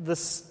the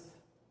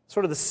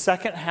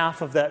second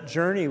half of that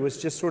journey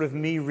was just sort of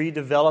me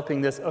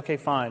redeveloping this. Okay,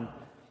 fine.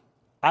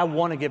 I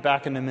want to get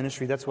back into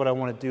ministry. That's what I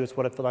want to do. It's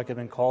what I feel like I've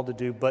been called to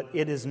do. But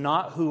it is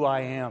not who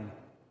I am.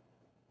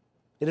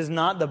 It is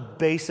not the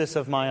basis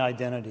of my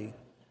identity.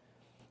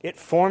 It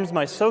forms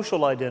my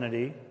social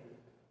identity.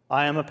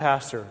 I am a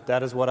pastor.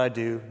 That is what I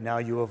do. Now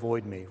you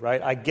avoid me,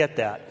 right? I get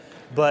that.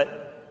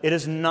 But it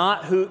is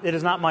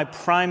not my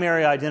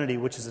primary identity,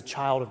 which is a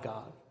child of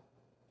God.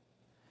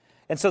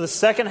 And so the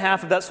second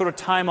half of that sort of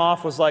time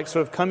off was sort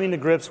of coming to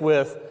grips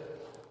with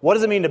what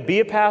does it mean to be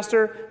a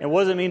pastor and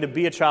what does it mean to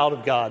be a child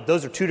of God?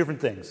 Those are two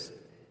different things.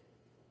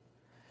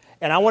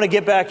 And I want to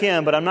get back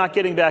in, but I'm not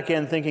getting back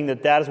in thinking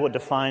that is what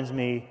defines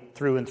me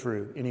through and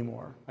through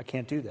anymore. I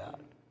can't do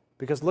that.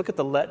 Because look at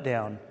the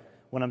letdown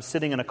when I'm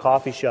sitting in a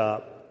coffee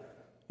shop,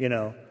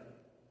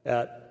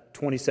 at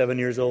 27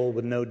 years old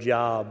with no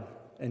job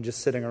and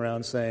just sitting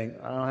around saying,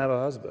 I don't have a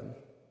husband.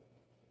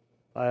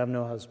 I have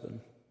no husband.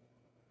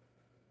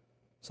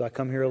 So I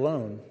come here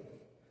alone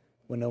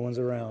when no one's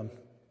around.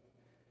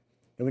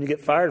 And when you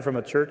get fired from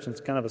a church and it's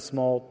kind of a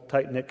small,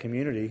 tight-knit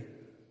community,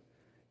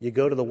 you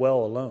go to the well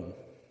alone.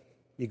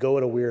 You go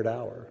at a weird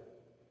hour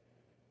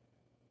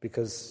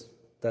because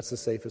that's the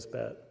safest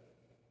bet.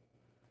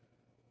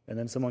 And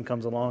then someone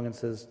comes along and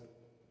says,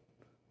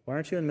 "Why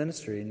aren't you in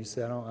ministry?" And you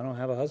say, I don't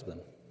have a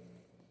husband.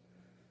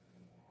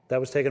 That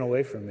was taken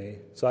away from me,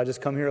 so I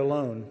just come here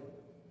alone.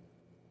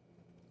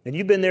 And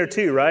you've been there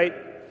too, right?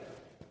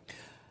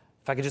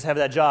 If I could just have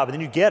that job, and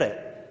then you get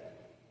it.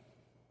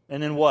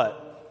 And then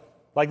what?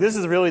 Like, this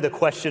is really the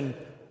question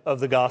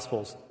of the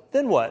Gospels.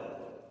 Then what?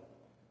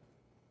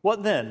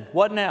 What then?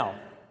 What now?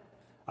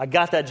 I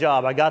got that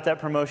job. I got that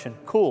promotion.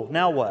 Cool.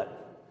 Now what?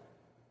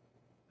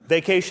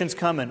 Vacation's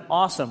coming.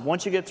 Awesome.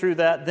 Once you get through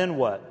that, then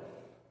what?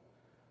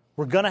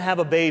 We're going to have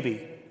a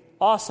baby.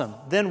 Awesome.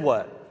 Then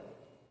what?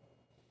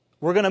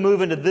 We're going to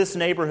move into this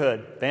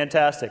neighborhood.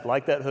 Fantastic.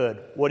 Like that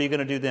hood. What are you going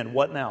to do then?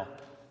 What now?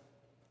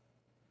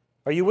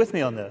 Are you with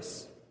me on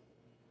this?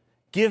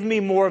 Give me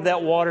more of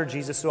that water,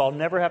 Jesus, so I'll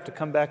never have to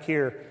come back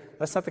here.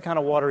 That's not the kind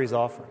of water he's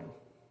offering.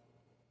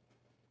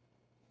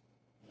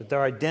 That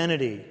their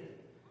identity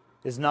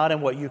is not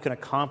in what you can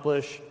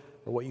accomplish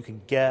or what you can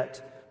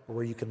get or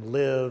where you can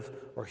live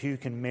or who you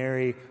can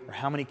marry or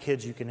how many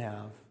kids you can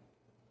have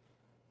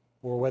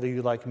or whether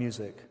you like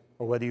music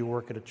or whether you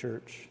work at a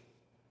church.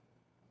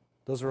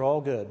 Those are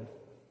all good.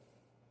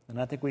 And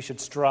I think we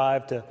should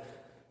strive to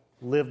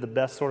live the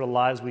best sort of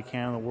lives we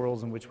can in the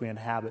worlds in which we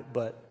inhabit,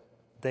 but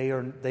they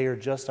are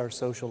just our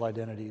social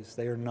identities.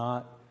 They are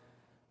not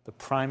the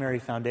primary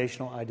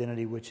foundational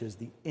identity, which is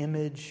the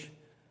image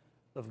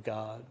of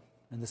God.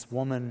 And this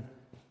woman,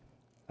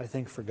 I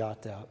think,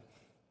 forgot that.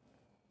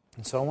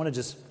 And so I want to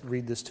just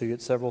read this to you.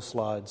 It's several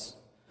slides.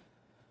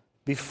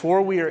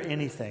 Before we are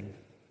anything,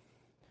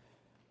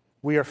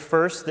 we are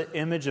first the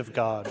image of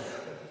God.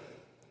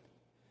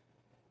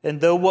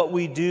 And though what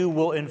we do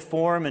will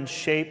inform and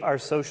shape our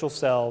social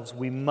selves,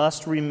 we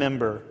must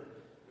remember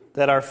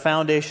that our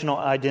foundational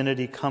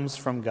identity comes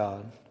from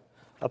God.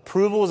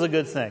 Approval is a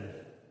good thing.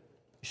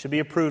 You should be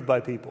approved by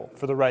people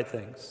for the right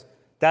things.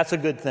 That's a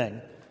good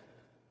thing.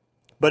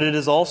 But it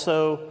is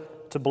also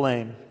to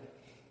blame.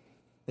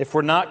 If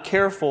we're not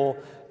careful,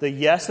 the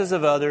yeses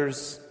of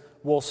others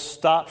will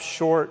stop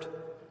short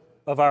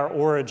of our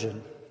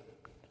origin.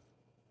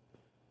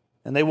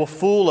 And they will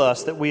fool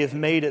us that we have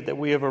made it, that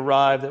we have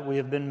arrived, that we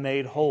have been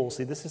made whole.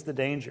 See, this is the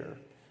danger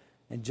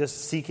in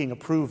just seeking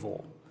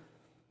approval,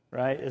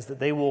 right? Is that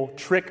they will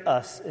trick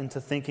us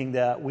into thinking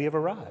that we have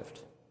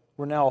arrived.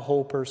 We're now a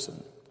whole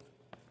person.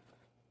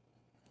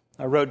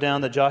 I wrote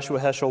down that Joshua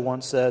Heschel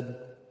once said,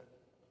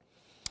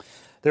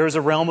 "There is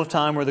a realm of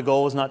time where the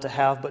goal is not to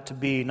have but to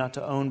be, not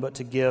to own but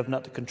to give,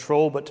 not to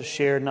control but to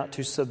share, not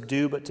to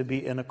subdue but to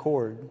be in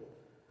accord.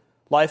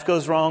 Life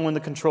goes wrong when the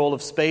control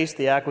of space,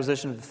 the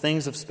acquisition of the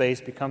things of space,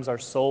 becomes our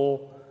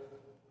sole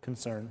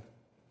concern."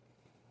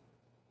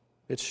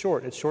 It's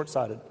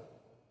short-sighted.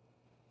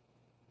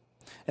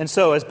 And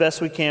so, as best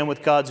we can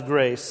with God's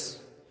grace,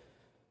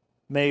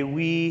 may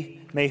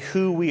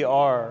who we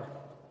are,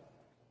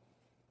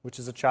 which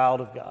is a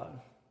child of God,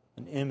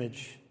 an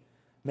image,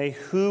 may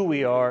who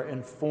we are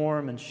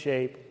inform and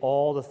shape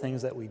all the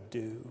things that we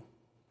do.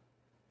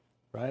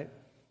 Right?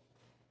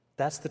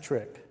 That's the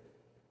trick.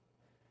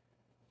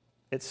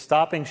 It's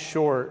stopping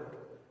short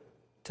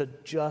to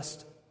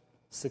just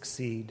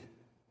succeed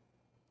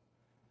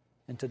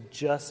and to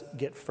just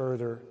get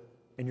further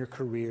in your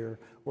career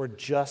or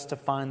just to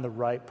find the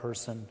right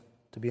person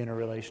to be in a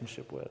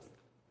relationship with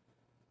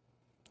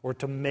or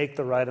to make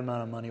the right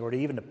amount of money or to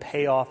even to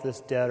pay off this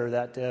debt or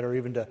that debt or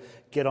even to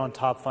get on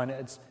top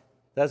finance.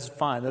 That's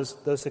fine.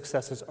 Those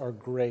successes are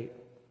great.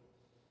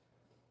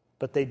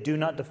 But they do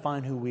not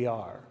define who we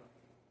are.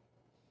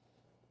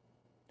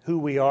 Who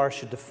we are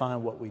should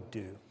define what we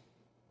do.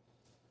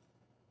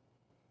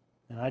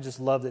 And I just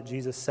love that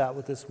Jesus sat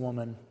with this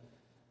woman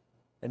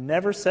and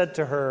never said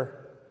to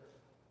her,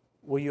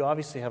 well, you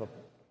obviously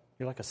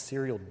you're like a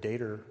serial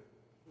dater,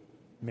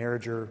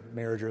 marriager,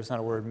 it's not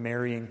a word,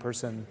 marrying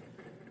person.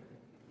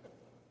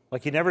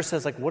 Like he never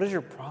says, like, what is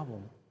your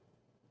problem?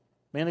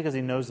 Mainly because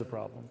he knows the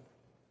problem.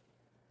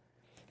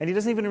 And he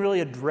doesn't even really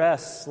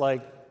address,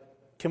 like,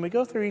 can we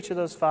go through each of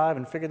those 5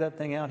 and figure that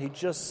thing out? He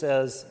just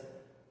says,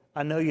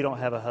 I know you don't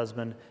have a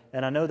husband,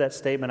 and I know that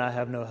statement, I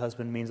have no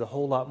husband, means a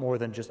whole lot more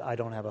than just I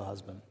don't have a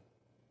husband.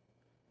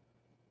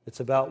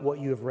 It's about what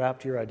you have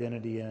wrapped your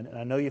identity in, and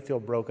I know you feel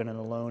broken and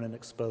alone and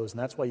exposed,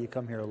 and that's why you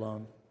come here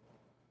alone.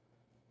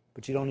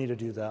 But you don't need to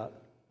do that.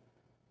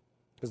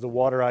 Because the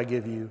water I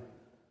give you,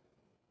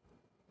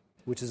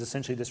 which is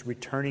essentially this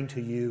returning to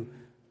you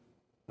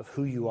of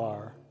who you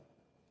are,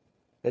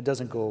 it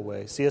doesn't go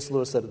away. C.S.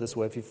 Lewis said it this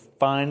way: if you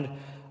find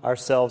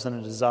ourselves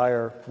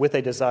with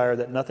a desire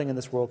that nothing in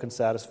this world can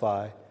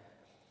satisfy,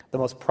 the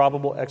most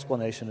probable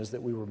explanation is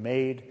that we were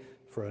made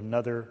for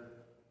another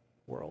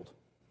world.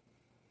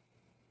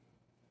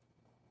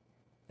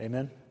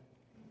 Amen?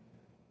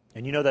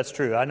 And you know that's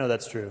true. I know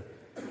that's true.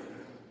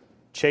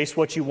 Chase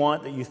what you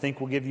want that you think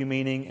will give you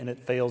meaning, and it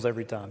fails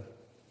every time,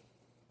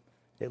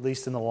 at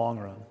least in the long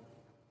run.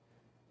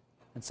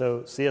 And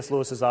so C.S.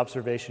 Lewis's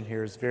observation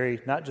here is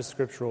very, not just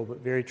scriptural,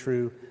 but very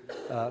true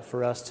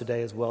for us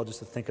today as well, just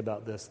to think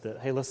about this, that,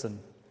 hey, listen,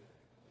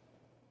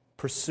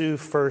 pursue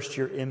first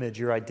your image,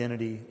 your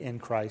identity in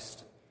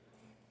Christ,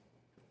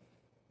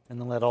 and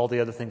then let all the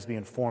other things be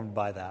informed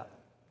by that.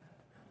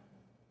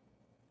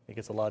 It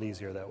gets a lot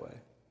easier that way.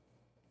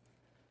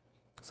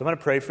 So I'm going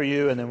to pray for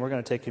you, and then we're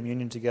going to take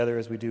communion together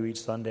as we do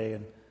each Sunday.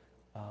 And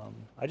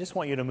I just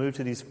want you to move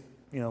to these,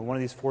 one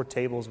of these 4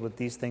 tables with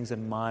these things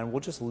in mind.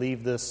 We'll just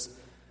leave this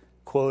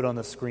quote on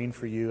the screen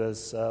for you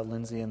as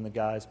Lindsay and the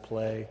guys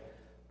play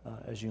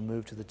as you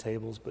move to the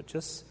tables. But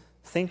just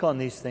think on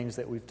these things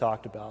that we've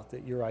talked about,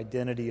 that your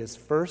identity is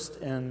first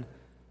in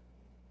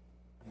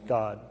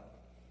God,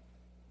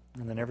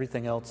 and then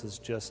everything else is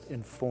just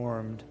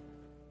informed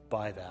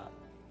by that.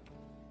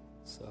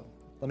 So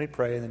let me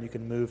pray, and then you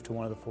can move to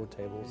one of the 4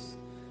 tables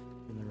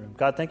in the room.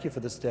 God, thank you for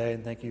this day,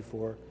 and thank you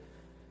for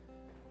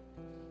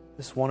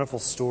this wonderful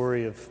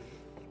story of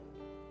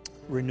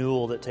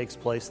renewal that takes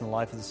place in the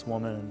life of this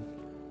woman. And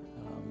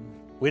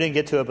we didn't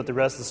get to it, but the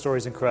rest of the story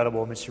is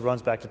incredible. I mean, she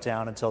runs back to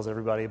town and tells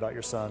everybody about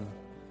your son.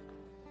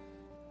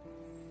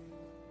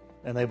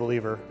 And they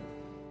believe her.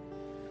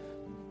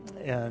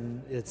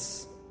 And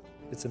it's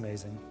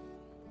amazing.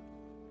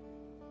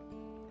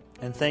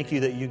 And thank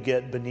you that you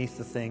get beneath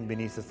the thing,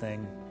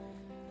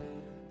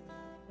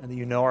 and that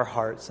you know our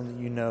hearts, and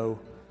that you know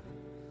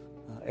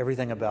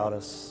everything about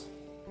us.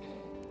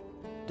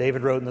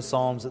 David wrote in the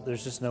Psalms that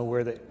there's just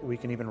nowhere that we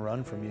can even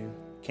run from you,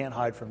 can't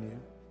hide from you.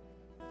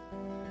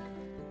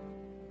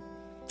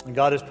 And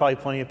God, there's probably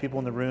plenty of people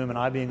in the room, and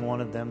I being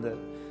one of them, that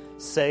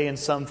say in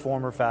some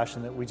form or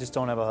fashion that we just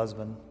don't have a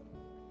husband.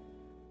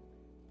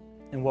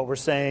 And what we're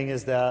saying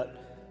is that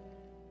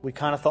we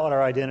kind of thought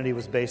our identity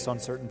was based on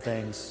certain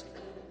things.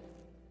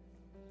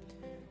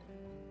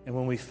 And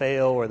when we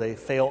fail, or they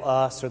fail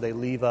us, or they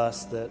leave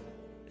us, that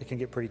it can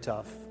get pretty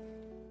tough.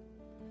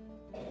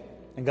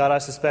 And God, I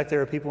suspect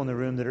there are people in the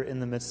room that are in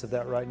the midst of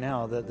that right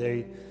now, that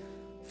they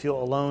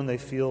feel alone, they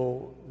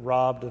feel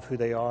robbed of who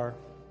they are,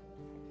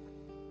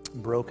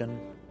 broken.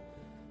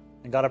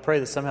 And God, I pray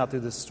that somehow through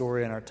this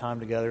story and our time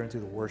together and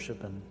through the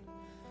worship and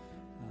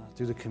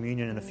through the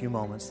communion in a few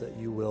moments, that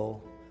you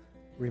will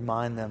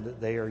remind them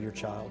that they are your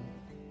child.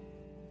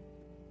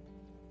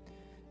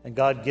 And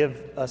God,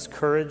 give us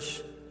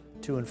courage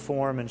to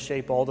inform and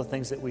shape all the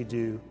things that we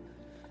do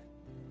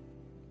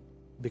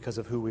because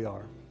of who we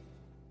are.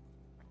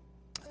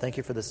 Thank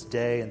you for this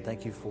day, and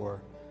thank you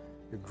for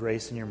your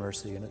grace and your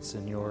mercy, and it's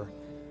in your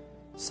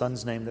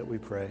Son's name that we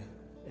pray.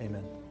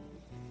 Amen.